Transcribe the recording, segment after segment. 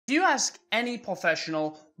If you ask any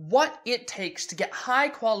professional what it takes to get high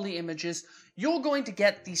quality images, you're going to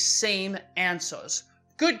get the same answers.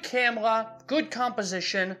 Good camera, good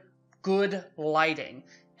composition, good lighting.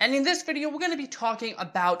 And in this video, we're going to be talking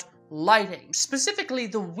about lighting. Specifically,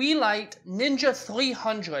 the Weeylite Ninja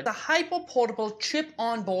 300, the hyper-portable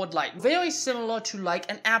chip-on-board light. Very similar to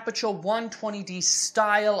like an Aperture 120D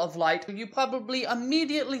style of light. You probably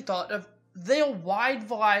immediately thought of their wide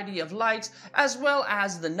variety of lights, as well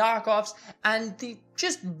as the knockoffs and the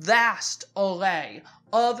just vast array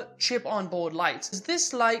of chip-on-board lights.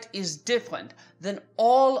 This light is different than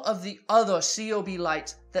all of the other COB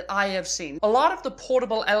lights that I have seen. A lot of the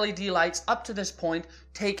portable LED lights up to this point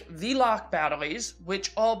take V-Lock batteries,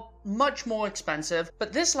 which are much more expensive,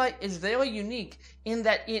 but this light is very unique in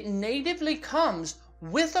that it natively comes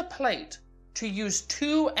with a plate to use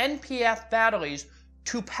 2 NPF batteries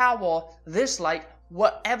to power this light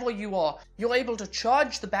wherever you are. You're able to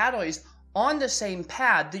charge the batteries on the same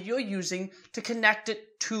pad that you're using to connect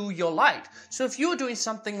it to your light. So if you're doing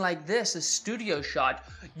something like this, a studio shot,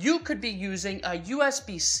 you could be using a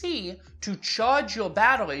USB-C to charge your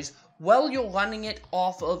batteries while you're running it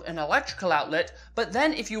off of an electrical outlet. But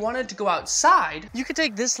then if you wanted to go outside, you could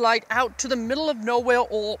take this light out to the middle of nowhere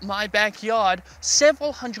or my backyard,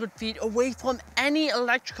 several hundred feet away from any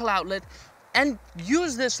electrical outlet, and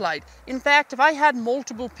use this light. In fact, if I had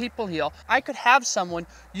multiple people here, I could have someone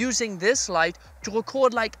using this light to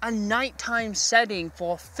record like a nighttime setting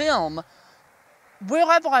for film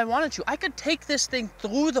wherever I wanted to. I could take this thing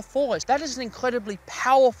through the forest. That is an incredibly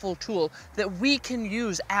powerful tool that we can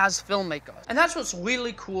use as filmmakers. And that's what's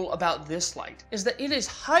really cool about this light, is that it is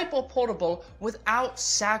hyper portable without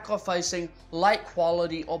sacrificing light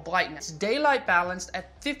quality or brightness. It's daylight balanced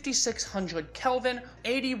at 5600 Kelvin,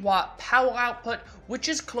 80 watt power output, which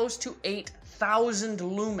is close to 8,000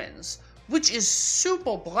 lumens, which is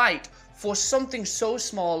super bright for something so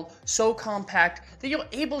small, so compact, that you're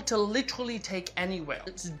able to literally take anywhere.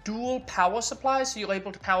 It's dual power supply, so you're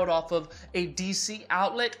able to power it off of a DC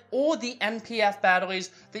outlet or the NPF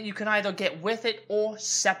batteries that you can either get with it or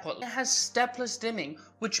separately. It has stepless dimming,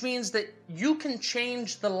 which means that you can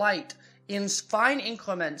change the light in fine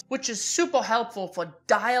increments, which is super helpful for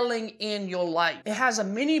dialing in your light. It has a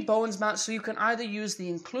mini bones mount, so you can either use the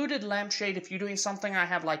included lampshade if you're doing something I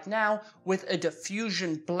have like now with a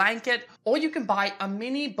diffusion blanket, or you can buy a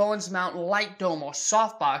mini bones mount light dome or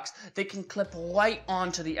softbox that can clip right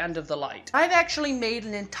onto the end of the light. I've actually made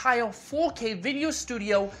an entire 4K video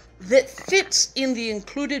studio that fits in the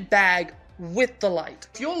included bag with the light.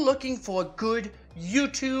 If you're looking for a good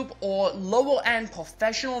YouTube or lower end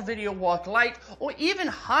professional video work light, or even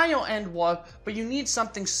higher end work, but you need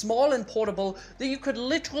something small and portable that you could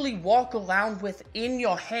literally walk around with in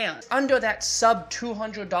your hand under that sub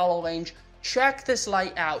 $200 range, check this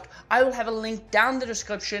light out. I will have a link down in the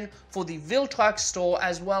description for the Viltrox store,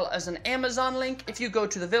 as well as an Amazon link. If you go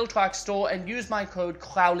to the Viltrox store and use my code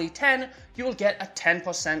Crowley10, you will get a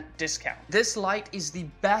 10% discount. This light is the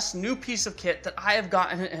best new piece of kit that I have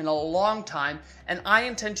gotten in a long time, and I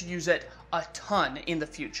intend to use it a ton in the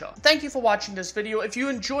future. Thank you for watching this video. If you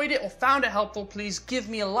enjoyed it or found it helpful, please give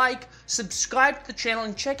me a like, subscribe to the channel,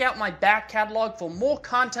 and check out my back catalog for more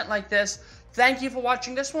content like this. Thank you for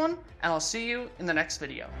watching this one, and I'll see you in the next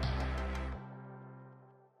video.